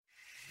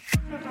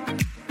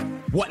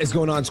What is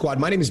going on, squad?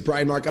 My name is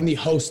Brian Mark. I'm the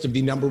host of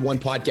the #1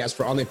 podcast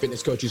for online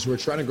fitness coaches who are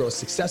trying to grow a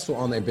successful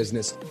online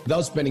business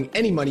without spending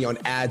any money on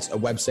ads, a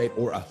website,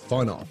 or a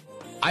funnel.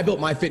 I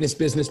built my fitness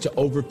business to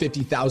over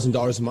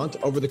 $50,000 a month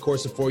over the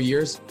course of 4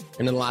 years.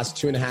 And in the last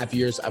 2.5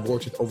 years, I've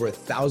worked with over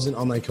 1,000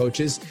 online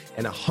coaches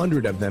and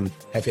 100 of them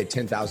have hit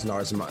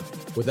 $10,000 a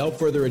month. Without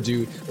further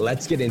ado,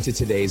 let's get into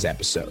today's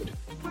episode.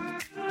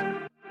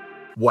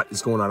 What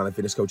is going on, online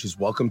fitness coaches?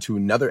 Welcome to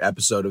another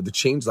episode of the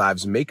Change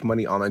Lives, Make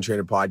Money Online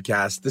Trainer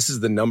podcast. This is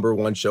the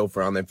 #1 show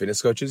for online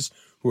fitness coaches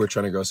who are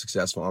trying to grow a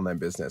successful online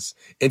business.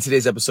 In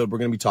today's episode, we're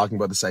going to be talking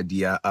about this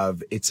idea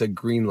of it's a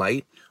green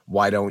light.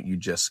 Why don't you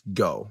just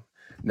go?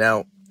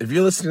 Now, if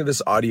you're listening to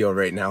this audio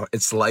right now,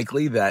 it's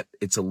likely that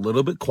it's a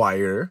little bit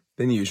quieter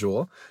than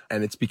usual,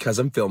 and it's because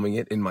I'm filming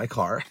it in my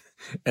car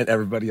and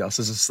everybody else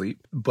is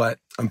asleep. But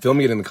I'm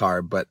filming it in the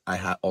car, but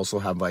I also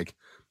have like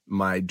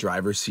my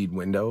driver's seat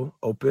window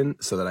open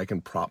so that I can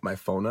prop my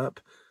phone up.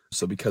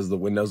 So because the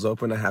window's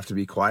open, I have to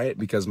be quiet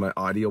because my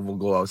audio will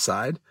go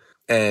outside.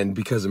 And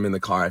because I'm in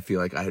the car, I feel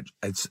like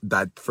it's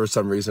that for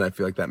some reason, I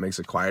feel like that makes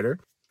it quieter.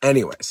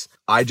 Anyways,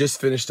 I just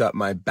finished up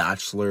my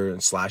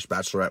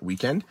bachelor/bachelorette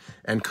weekend,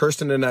 and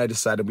Kirsten and I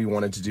decided we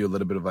wanted to do a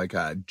little bit of like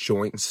a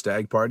joint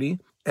stag party.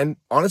 And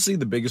honestly,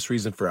 the biggest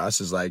reason for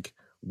us is like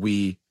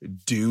we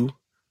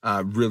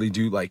really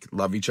do like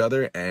love each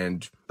other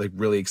and like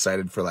really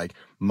excited for like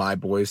my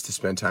boys to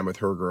spend time with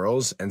her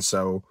girls. And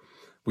so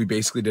we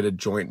basically did a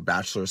joint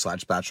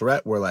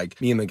bachelor/bachelorette where like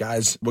me and the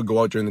guys would go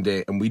out during the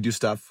day and we do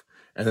stuff.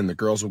 And then the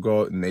girls will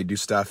go out and they do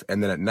stuff.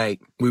 And then at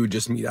night we would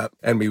just meet up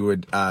and we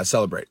would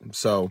celebrate.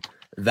 So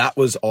that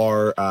was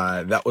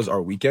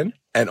our weekend.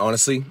 And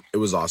honestly, it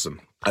was awesome.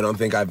 I don't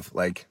think I've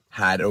like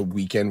had a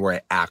weekend where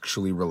I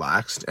actually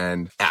relaxed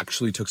and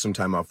actually took some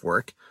time off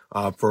work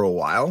for a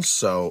while.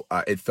 So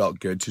it felt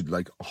good to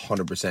like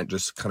 100%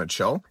 just kind of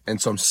chill.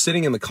 And so I'm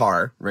sitting in the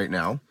car right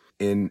now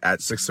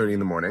at 6:30 in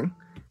the morning.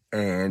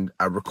 And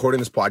I'm recording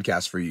this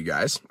podcast for you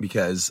guys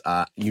because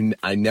I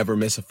never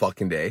miss a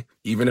fucking day,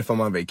 even if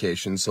I'm on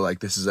vacation. So like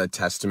this is a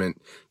testament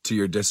to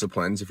your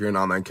disciplines. If you're an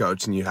online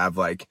coach and you have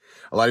like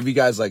a lot of you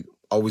guys like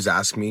always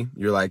ask me,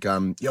 you're like,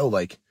 yo,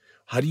 like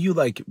how do you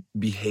like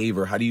behave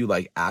or how do you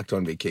like act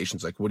on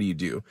vacations? Like what do you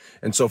do?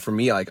 And so for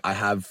me, like I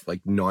have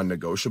like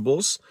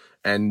non-negotiables,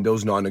 and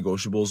those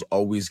non-negotiables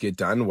always get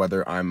done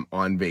whether I'm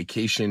on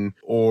vacation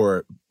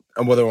or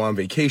whether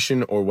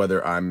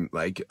I'm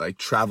like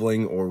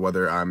traveling or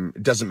whether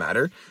it doesn't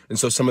matter. And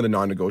so some of the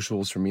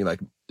non-negotiables for me, like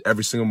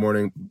every single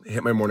morning,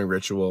 hit my morning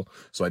ritual.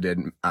 So I did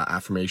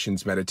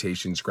affirmations,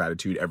 meditations,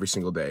 gratitude every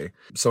single day.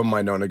 Some of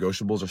my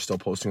non-negotiables are still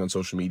posting on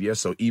social media.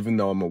 So even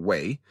though I'm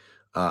away,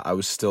 I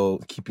was still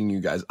keeping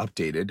you guys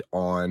updated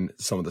on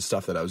some of the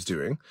stuff that I was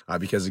doing.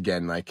 Because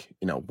again, like,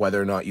 you know,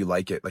 whether or not you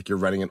like it, like you're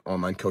running an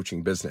online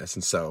coaching business.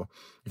 And so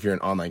if you're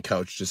an online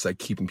coach, just like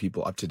keeping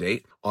people up to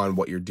date on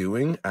what you're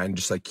doing and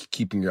just like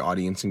keeping your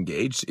audience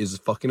engaged is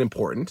fucking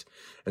important.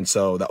 And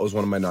so that was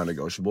one of my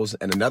non-negotiables.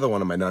 And another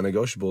one of my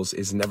non-negotiables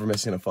is never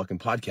missing a fucking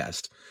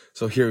podcast.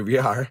 So here we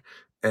are.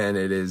 And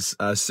it is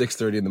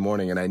 6:30 in the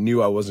morning, and I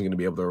knew I wasn't going to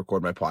be able to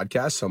record my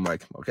podcast. So I'm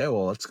like, okay,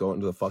 well, let's go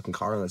into the fucking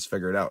car and let's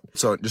figure it out.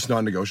 So just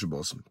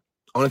non-negotiables.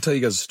 I want to tell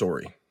you guys a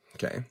story.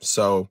 Okay.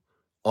 So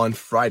on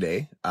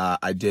Friday,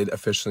 I did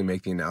officially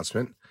make the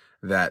announcement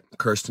that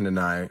Kirsten and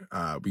I,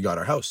 we got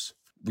our house.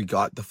 We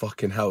got the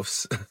fucking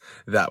house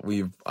that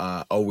we've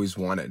always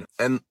wanted.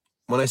 And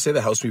when I say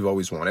the house we've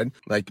always wanted,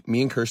 like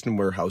me and Kirsten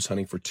were house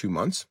hunting for 2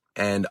 months.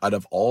 And out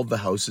of all the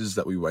houses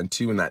that we went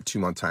to in that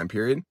 2-month time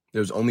period, there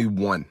was only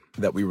one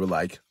that we were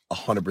like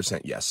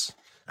 100% yes.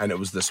 And it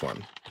was this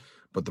one.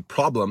 But the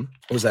problem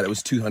was that it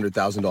was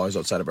 $200,000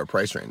 outside of our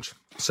price range.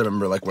 So I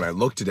remember like when I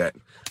looked at it,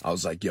 I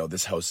was like, yo,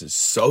 this house is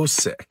so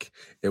sick.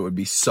 It would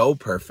be so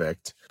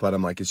perfect. But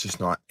I'm like, it's just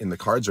not in the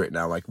cards right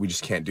now. Like we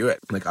just can't do it.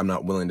 Like I'm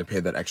not willing to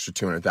pay that extra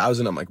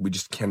 $200,000. I'm like, we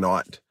just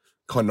cannot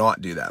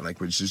do that. Like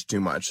it's just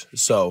too much.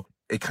 So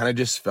it kind of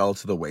just fell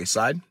to the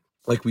wayside.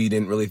 Like we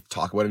didn't really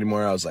talk about it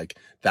anymore. I was like,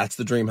 that's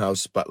the dream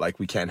house, but like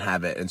we can't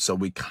have it. And so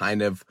we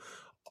kind of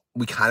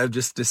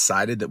just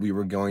decided that we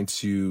were going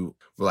to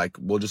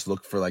we'll just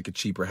look for like a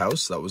cheaper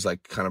house. That was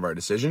like kind of our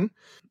decision.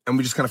 And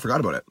we just kind of forgot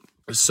about it.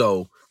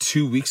 So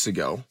 2 weeks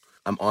ago,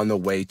 I'm on the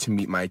way to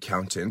meet my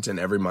accountant, and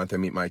every month I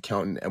meet my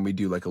accountant and we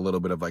do like a little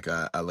bit of like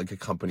a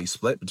company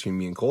split between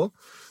me and Cole.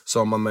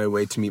 So I'm on my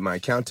way to meet my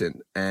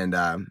accountant, and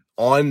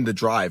on the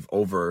drive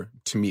over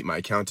to meet my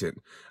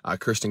accountant,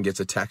 Kirsten gets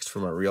a text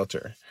from our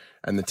realtor,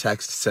 and the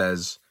text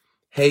says,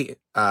 hey,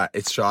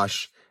 it's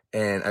Josh,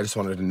 and I just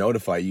wanted to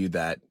notify you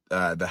that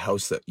the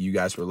house that you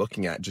guys were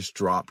looking at just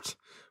dropped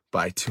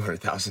by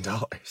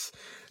 $200,000.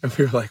 And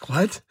we were like,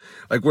 what?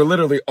 Like, we're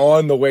literally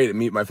on the way to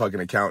meet my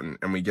fucking accountant,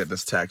 and we get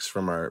this text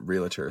from our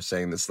realtor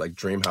saying this like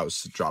dream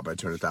house dropped by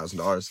 $200,000.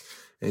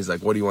 And he's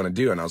like, what do you want to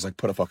do? And I was like,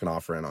 put a fucking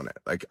offer in on it.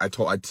 Like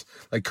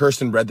like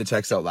Kirsten read the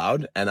text out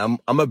loud, and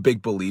I'm a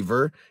big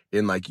believer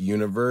in like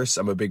universe.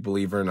 I'm a big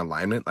believer in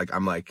alignment.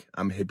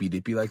 I'm hippy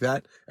dippy like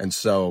that. And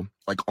so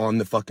like on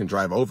the fucking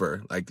drive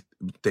over, like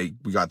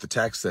we got the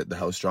text that the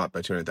house dropped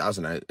by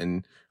 200,000.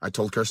 And I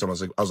told Kirsten, I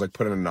was like,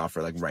 put in an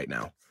offer like right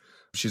now.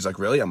 She's like,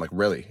 really? I'm like,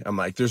 really? I'm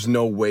like, there's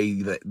no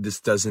way that this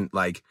doesn't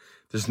like,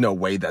 there's no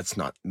way that's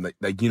not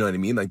like, you know what I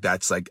mean? Like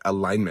that's like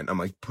alignment. I'm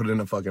like, put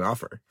in a fucking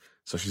offer.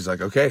 So she's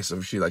like, okay.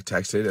 So she like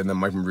texted, and then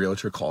my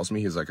realtor calls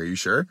me. He's like, are you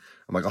sure?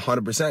 I'm like,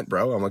 100%,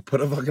 bro. I'm like,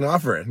 put a fucking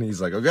offer in. And he's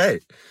like,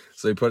 okay.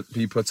 So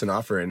he puts an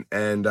offer in,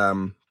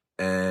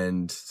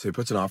 and so he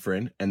puts an offer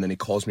in, and then he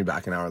calls me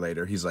back an hour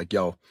later. He's like,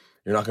 yo,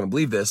 you're not going to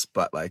believe this,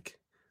 but like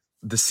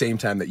the same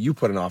time that you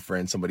put an offer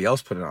in, somebody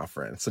else put an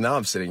offer in. So now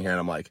I'm sitting here and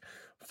I'm like,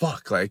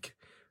 fuck, like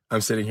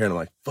I'm sitting here and I'm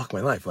like, fuck my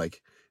life.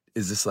 Like,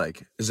 is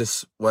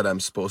this what I'm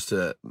supposed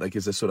to, like,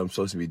 is this what I'm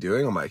supposed to be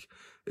doing? I'm like,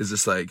 is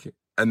this like,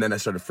 and then I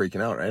started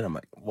freaking out, right? I'm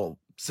like, well,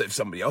 so if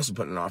somebody else is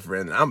putting an offer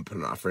in, then I'm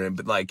putting an offer in.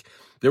 But like,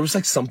 there was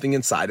like something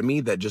inside of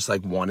me that just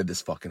like wanted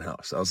this fucking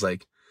house. I was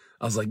like,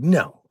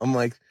 no. I'm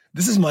like,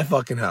 this is my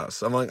fucking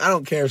house. I'm like, I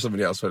don't care if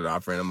somebody else put an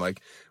offer in. I'm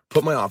like,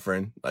 put my offer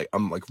in. Like,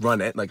 I'm like, run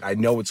it. Like, I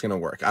know it's going to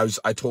work.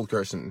 I told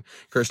Kirsten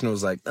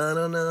was like, I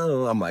don't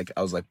know.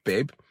 I was like,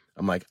 babe,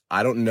 I'm like,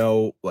 I don't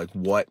know, like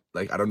what,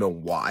 like, I don't know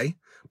why,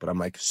 but I'm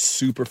like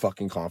super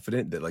fucking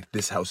confident that like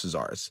this house is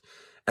ours.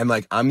 And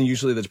like, I'm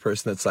usually the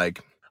person that's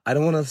like, I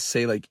don't want to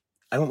say like,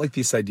 I don't like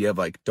this idea of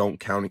like, don't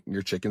count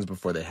your chickens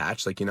before they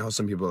hatch. Like, you know how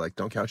some people are like,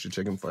 don't count your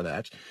chicken before they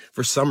hatch.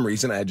 For some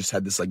reason, I just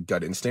had this like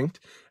gut instinct,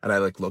 and I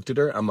like looked at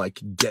her. I'm like,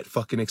 get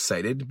fucking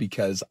excited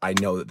because I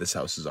know that this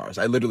house is ours.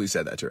 I literally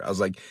said that to her. I was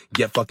like,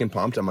 get fucking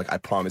pumped. I'm like, I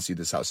promise you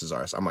this house is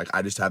ours. I'm like,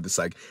 I just have this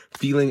like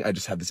feeling. I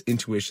just have this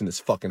intuition. This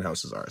fucking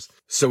house is ours.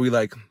 So we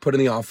like put in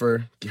the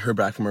offer, get her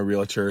back from our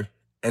realtor,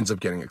 ends up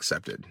getting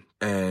accepted.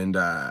 And,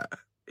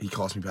 he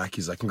calls me back.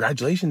 He's like,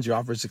 congratulations, your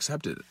offer is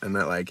accepted. And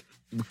that like,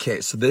 okay,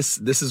 so this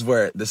is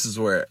where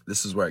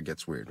it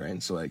gets weird,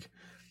 right? So like,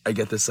 I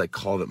get this like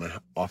call that my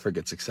offer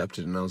gets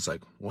accepted, and I was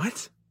like,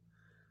 what?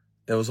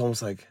 It was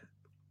almost like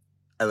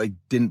I like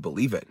didn't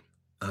believe it.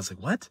 I was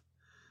like, what?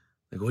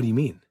 Like, what do you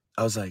mean?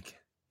 I was like,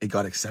 it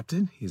got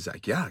accepted? He's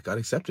like, yeah, it got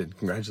accepted.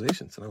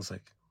 Congratulations. And I was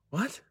like,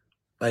 what?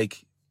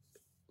 Like,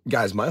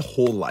 guys, my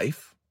whole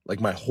life,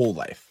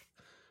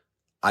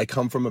 I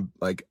come from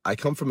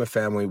a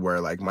family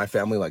where like my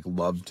family like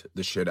loved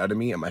the shit out of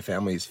me, and my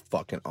family is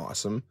fucking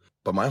awesome.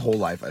 But my whole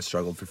life I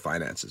struggled for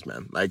finances,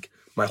 man. Like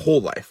my whole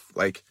life,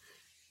 like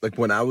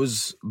when I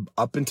was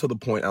up until the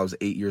point I was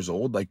 8 years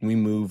old, like we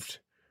moved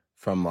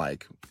from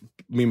like,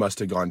 I must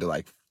have gone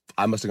to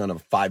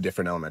 5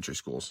 different elementary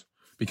schools,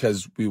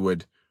 because we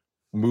would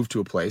move to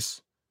a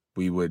place,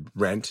 we would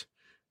rent,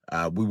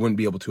 we wouldn't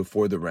be able to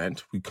afford the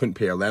rent, we couldn't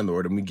pay our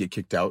landlord, and we'd get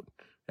kicked out,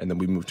 and then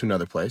we moved to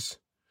another place,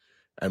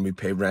 and we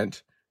pay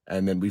rent,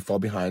 and then we fall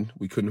behind.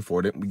 We couldn't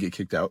afford it. We get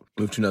kicked out.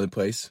 Move to another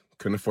place.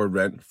 Couldn't afford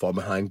rent. Fall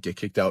behind. Get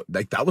kicked out.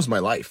 Like that was my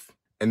life.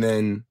 And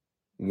then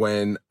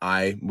when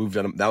I moved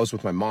on, that was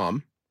with my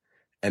mom.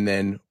 And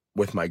then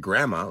with my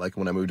grandma, like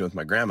when I moved in with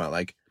my grandma,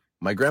 like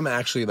my grandma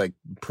actually like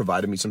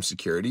provided me some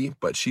security,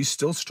 but she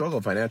still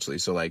struggled financially.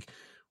 So like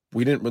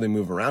we didn't really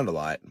move around a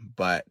lot,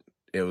 but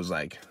it was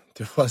like,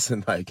 there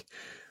wasn't like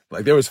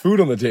there was food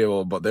on the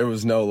table, but there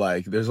was no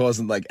like, there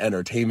wasn't like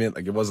entertainment.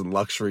 Like it wasn't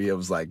luxury. It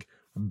was like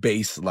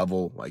base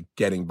level, like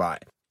getting by.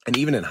 And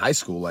even in high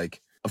school, like,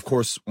 of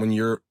course, when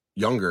you're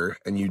younger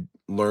and you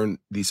learn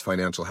these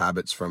financial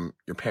habits from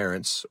your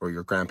parents or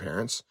your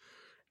grandparents,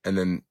 and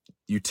then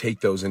you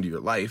take those into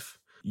your life,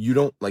 you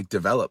don't like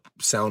develop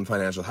sound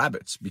financial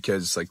habits,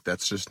 because like,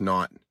 that's just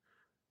not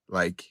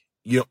like,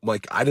 you know,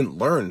 like I didn't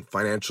learn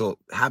financial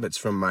habits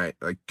from my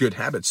like good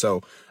habits.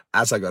 So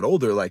as I got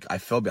older, like I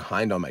fell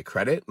behind on my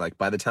credit. Like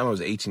by the time I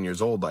was 18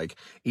 years old, like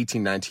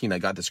 18, 19, I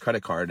got this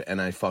credit card,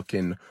 and I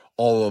fucking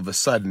all of a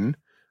sudden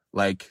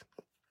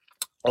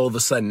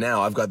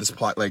now I've got this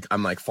plot, like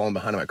I'm like falling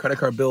behind on my credit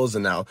card bills,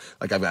 and now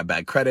like I've got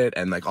bad credit,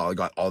 and like I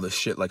got all this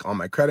shit like on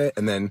my credit,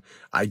 and then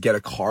I get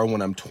a car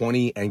when I'm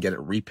 20 and get it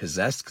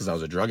repossessed because I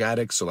was a drug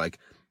addict. So like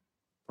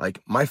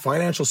my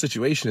financial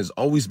situation has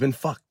always been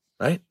fucked,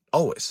 right?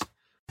 Always.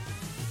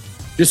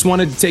 Just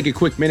wanted to take a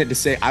quick minute to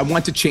say, I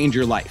want to change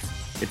your life.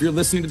 If you're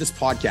listening to this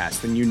podcast,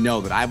 then you know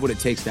that I have what it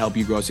takes to help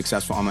you grow a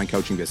successful online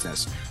coaching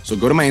business. So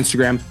go to my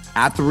Instagram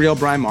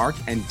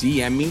 @TheRealBrianMark and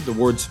DM me the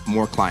words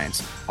more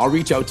clients. I'll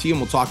reach out to you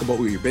and we'll talk about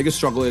what your biggest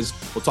struggle is.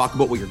 We'll talk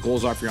about what your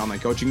goals are for your online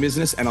coaching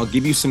business, and I'll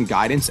give you some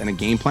guidance and a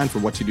game plan for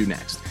what to do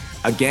next.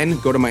 Again,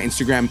 go to my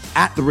Instagram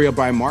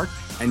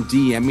 @TheRealBrianMark and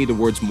DM me the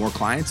words more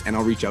clients, and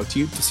I'll reach out to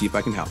you to see if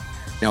I can help.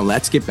 Now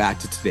let's get back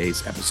to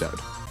today's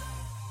episode.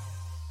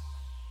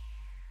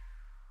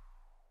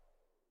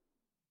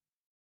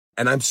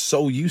 And I'm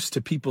so used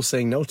to people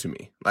saying no to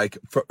me, like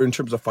in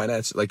terms of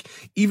finance, like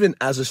even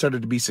as I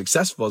started to be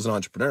successful as an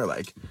entrepreneur,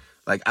 like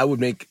I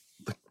would make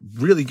like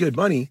really good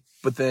money,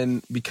 but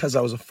then because I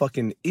was a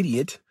fucking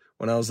idiot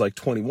when I was like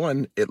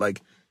 21, it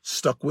like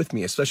stuck with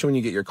me, especially when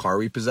you get your car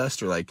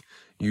repossessed or like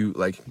you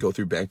like go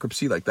through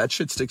bankruptcy, like that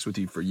shit sticks with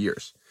you for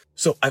years.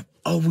 So I've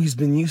always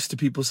been used to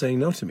people saying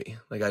no to me.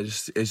 Like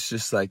it's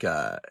just like,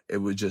 it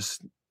was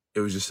just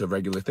a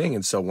regular thing.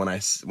 And so when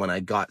I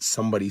got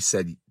somebody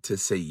said to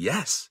say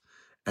yes,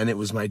 and it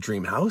was my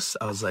dream house.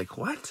 I was like,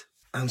 what?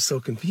 I'm so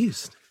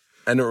confused.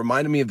 And it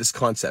reminded me of this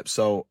concept.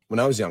 So when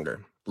I was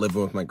younger,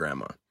 living with my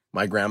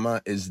grandma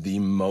is the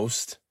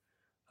most,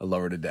 I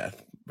love her to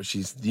death, but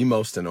she's the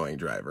most annoying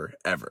driver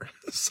ever.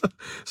 So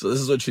this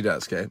is what she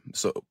does, okay?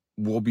 So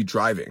we'll be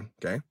driving,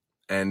 okay?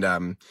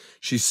 And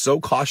she's so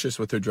cautious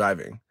with her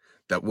driving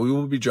that we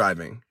will be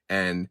driving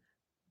and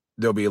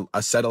there'll be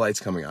a set of lights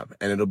coming up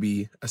and it'll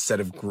be a set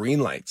of green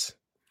lights.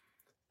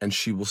 And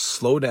she will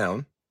slow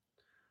down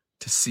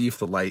to see if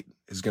the light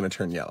is going to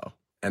turn yellow.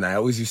 And I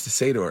always used to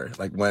say to her,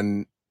 like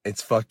when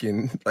it's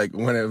fucking, like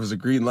when it was a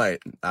green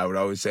light, I would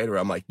always say to her,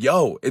 I'm like,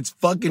 yo, it's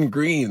fucking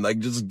green. Like,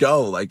 just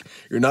go. Like,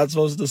 you're not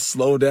supposed to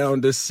slow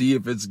down to see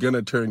if it's going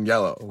to turn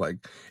yellow. Like,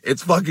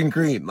 it's fucking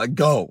green. Like,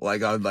 go.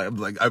 Like, I'd be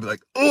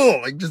like, oh,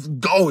 like, just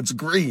go. It's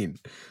green.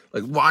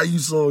 Like, why are you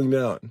slowing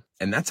down?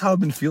 And that's how I've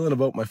been feeling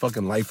about my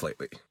fucking life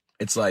lately.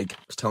 It's like, I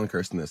was telling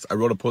Kirsten this. I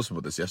wrote a post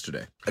about this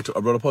yesterday. I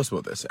wrote a post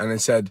about this and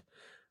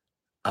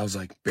I was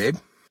like, babe,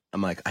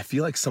 I'm like, I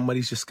feel like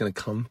somebody's just going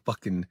to come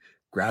fucking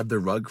grab the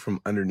rug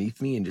from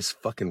underneath me and just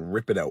fucking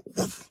rip it out.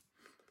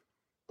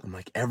 I'm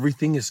like,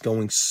 everything is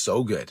going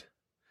so good.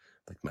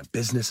 Like my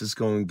business is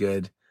going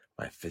good.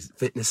 My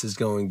fitness is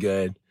going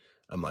good.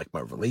 I'm like, my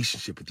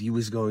relationship with you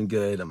is going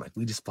good. I'm like,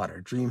 we just bought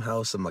our dream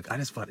house. I'm like, I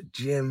just bought a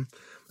gym.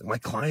 Like my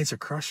clients are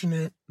crushing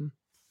it. I'm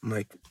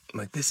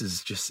like, this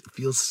is just, it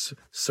feels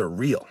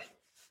surreal.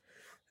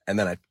 And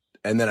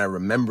then I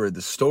remembered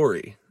the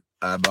story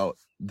about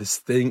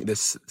this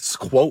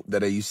quote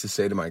that I used to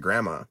say to my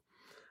grandma.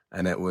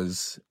 And it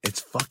was,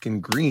 it's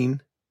fucking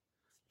green.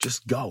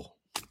 Just go.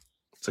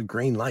 It's a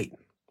green light.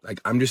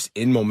 Like I'm just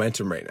in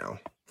momentum right now.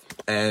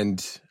 And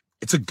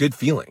it's a good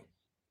feeling.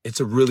 It's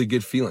a really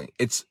good feeling.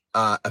 It's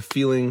a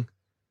feeling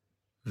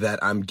that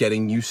I'm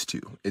getting used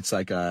to. It's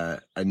like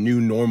a new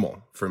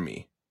normal for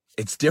me.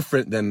 It's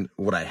different than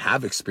what I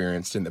have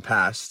experienced in the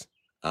past.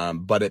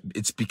 But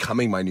it's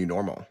becoming my new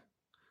normal.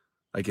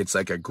 Like it's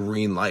like a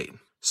green light.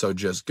 So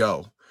just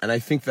go. And I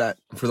think that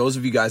for those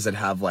of you guys that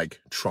have like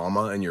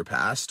trauma in your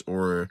past,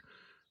 or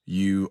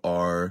you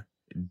are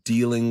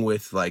dealing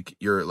with like,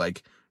 you're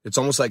like, it's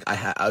almost like I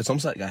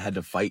had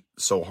to fight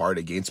so hard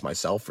against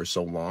myself for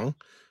so long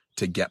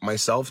to get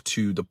myself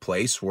to the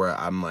place where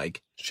I'm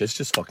like, shit's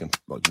just fucking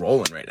like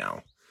rolling right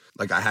now.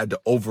 Like I had to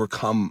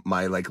overcome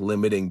my like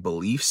limiting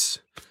beliefs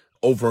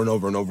over and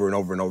over and over and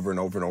over and over and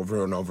over and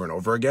over and over and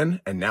over again.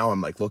 And now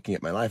I'm like looking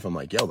at my life. I'm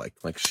like, yo,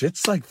 like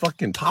shit's like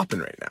fucking popping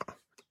right now.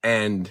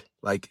 And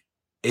like,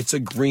 it's a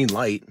green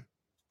light.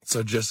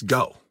 So just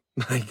go.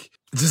 Like,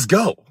 just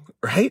go,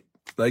 right?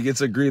 Like it's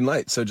a green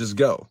light. So just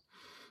go.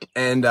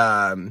 And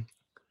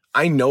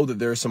I know that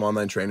there are some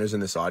online trainers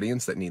in this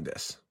audience that need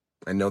this.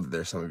 I know that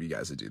there's some of you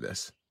guys that do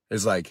this.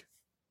 It's like,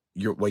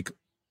 you're like,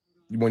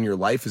 when your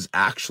life is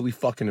actually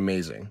fucking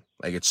amazing,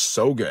 like it's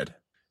so good,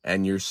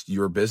 and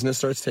your business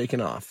starts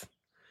taking off,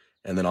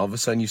 and then all of a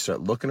sudden you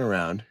start looking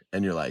around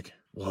and you're like,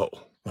 whoa,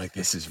 like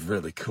this is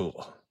really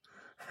cool,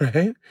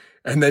 right?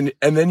 And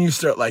then you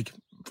start like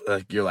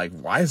you're like,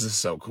 why is this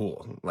so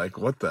cool? Like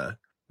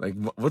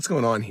what's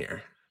going on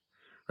here,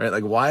 right?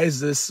 Like why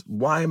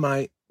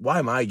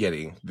am I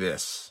getting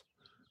this?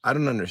 I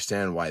don't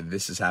understand why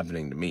this is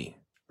happening to me,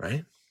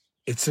 right?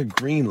 It's a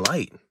green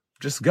light.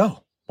 Just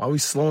go. Why are we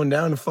slowing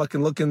down to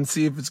fucking look and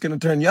see if it's going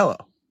to turn yellow,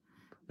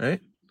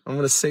 right? I'm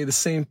going to say the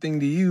same thing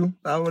to you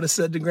I would have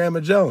said to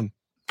Grandma Joan.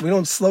 We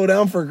don't slow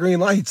down for green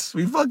lights.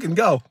 We fucking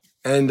go.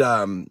 And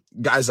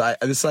guys,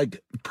 this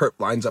like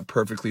lines up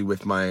perfectly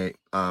with my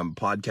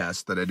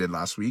podcast that I did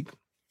last week,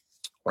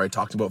 where I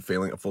talked about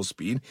failing at full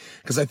speed.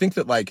 Because I think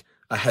that like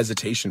a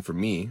hesitation for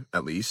me,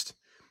 at least,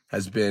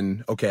 has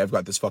been, okay, I've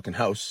got this fucking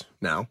house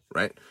now,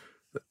 right?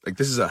 Like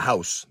this is a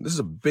house. This is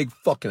a big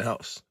fucking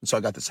house. And so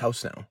I got this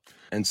house now.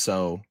 And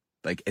so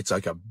like, it's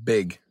like a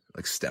big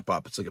like step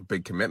up. It's like a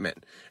big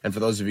commitment. And for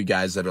those of you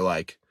guys that are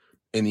like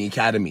in the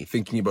academy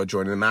thinking about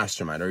joining the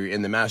mastermind, or you're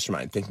in the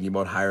mastermind thinking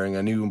about hiring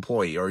a new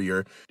employee, or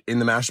you're in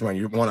the mastermind,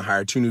 you want to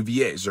hire 2 new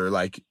VAs, or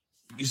like,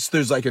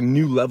 there's like a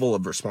new level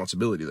of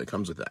responsibility that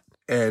comes with that.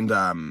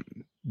 And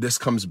this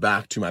comes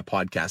back to my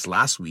podcast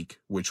last week,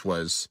 which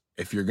was,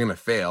 if you're going to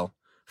fail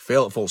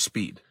at full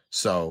speed.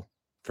 So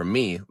for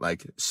me,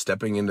 like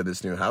stepping into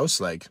this new house,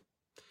 like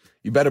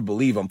you better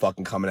believe I'm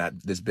fucking coming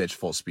at this bitch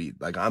full speed.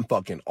 Like I'm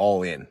fucking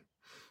all in.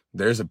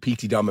 There's a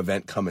PT Dumb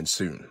event coming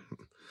soon.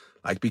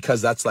 Like,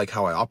 because that's like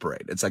how I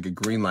operate. It's like a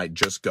green light,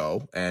 just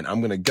go. And I'm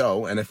going to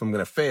go. And if I'm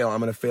going to fail, I'm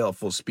going to fail at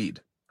full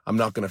speed. I'm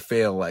not going to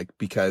fail like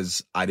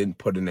because I didn't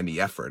put in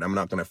any effort. I'm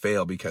not going to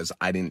fail because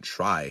I didn't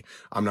try.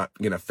 I'm not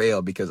going to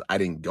fail because I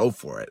didn't go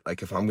for it.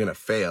 Like if I'm going to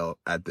fail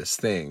at this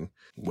thing,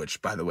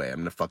 which by the way, I'm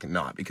going to fucking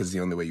not, because the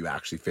only way you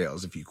actually fail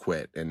is if you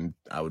quit. And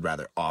I would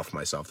rather off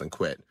myself than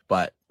quit.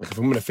 But like, if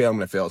I'm going to fail, I'm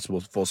going to fail at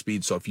full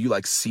speed. So if you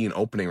like see an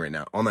opening right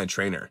now, online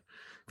trainer,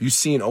 if you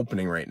see an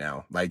opening right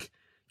now, like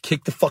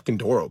kick the fucking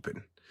door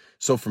open.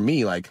 So for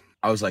me, like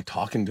I was like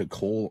talking to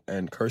Cole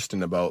and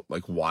Kirsten about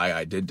like why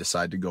I did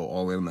decide to go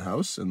all in on the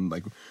house, and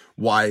like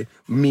why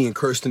me and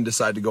Kirsten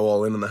decided to go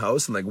all in on the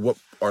house, and like what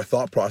our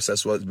thought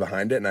process was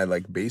behind it. And I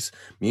like me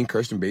and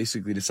Kirsten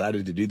basically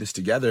decided to do this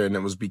together. And it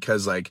was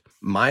because like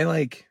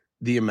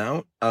the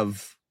amount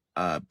of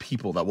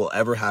people that will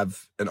ever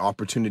have an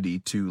opportunity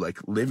to like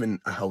live in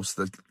a house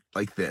that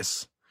like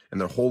this in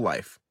their whole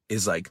life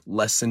is like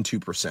less than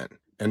 2%.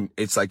 And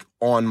it's like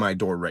on my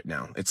door right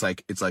now. It's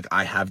like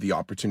I have the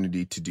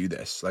opportunity to do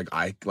this.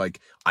 I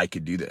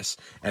could do this.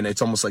 And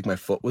it's almost like my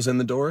foot was in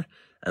the door.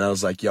 And I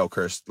was like, yo,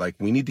 Kirst, like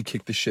we need to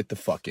kick the shit the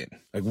fuck in.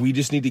 Like we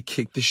just need to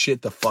kick the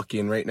shit the fuck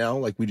in right now.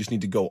 Like we just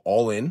need to go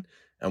all in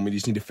and we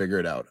just need to figure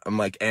it out. I'm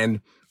like,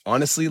 and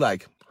honestly,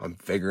 like I'm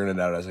figuring it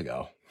out as I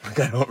go.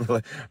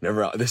 Like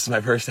this is my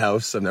first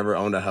house. I've never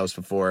owned a house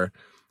before.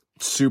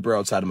 Super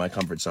outside of my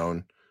comfort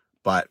zone,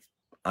 but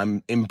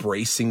I'm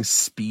embracing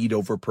speed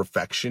over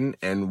perfection,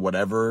 and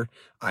whatever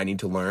I need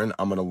to learn,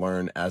 I'm going to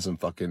learn as I'm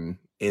fucking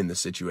in the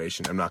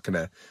situation. I'm not going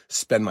to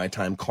spend my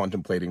time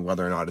contemplating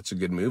whether or not it's a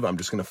good move. I'm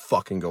just going to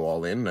fucking go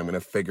all in, and I'm going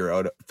to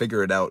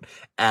figure it out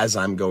as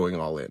I'm going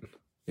all in,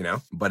 you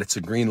know? But it's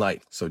a green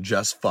light, so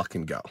just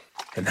fucking go.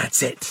 And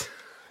that's it.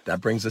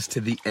 That brings us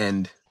to the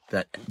end.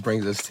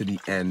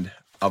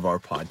 Of our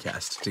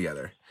podcast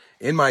together.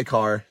 In my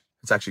car,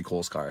 it's actually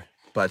Cole's car.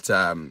 But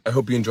I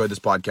hope you enjoyed this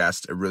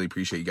podcast. I really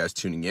appreciate you guys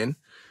tuning in.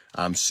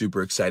 I'm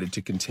super excited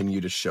to continue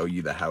to show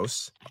you the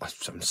house.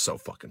 I'm so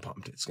fucking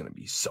pumped. It's going to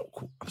be so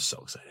cool. I'm so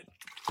excited.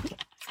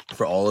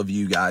 For all of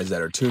you guys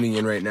that are tuning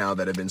in right now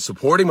that have been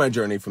supporting my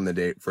journey from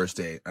the first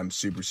day, I'm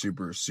super,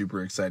 super,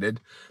 super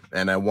excited.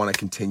 And I want to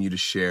continue to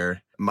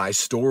share my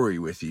story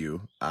with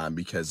you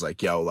because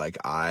like, yo, like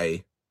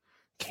I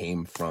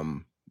came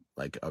from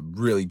like a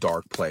really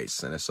dark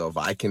place. And so if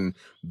I can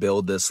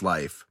build this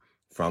life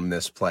from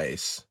this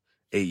place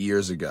 8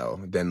 years ago,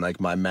 then like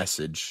my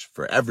message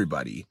for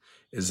everybody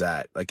is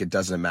that like it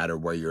doesn't matter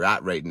where you're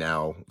at right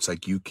now. It's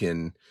like you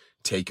can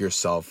take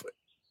yourself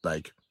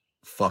like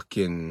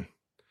fucking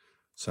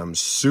some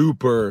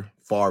super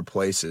far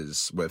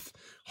places with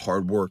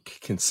hard work,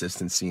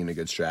 consistency, and a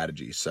good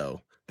strategy.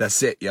 So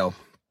that's it, yo.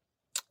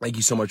 Thank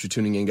you so much for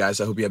tuning in,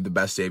 guys. I hope you have the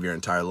best day of your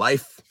entire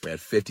life. We had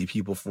 50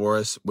 people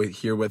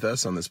here with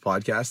us on this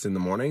podcast in the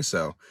morning,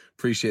 so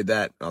appreciate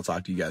that. I'll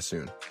talk to you guys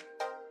soon.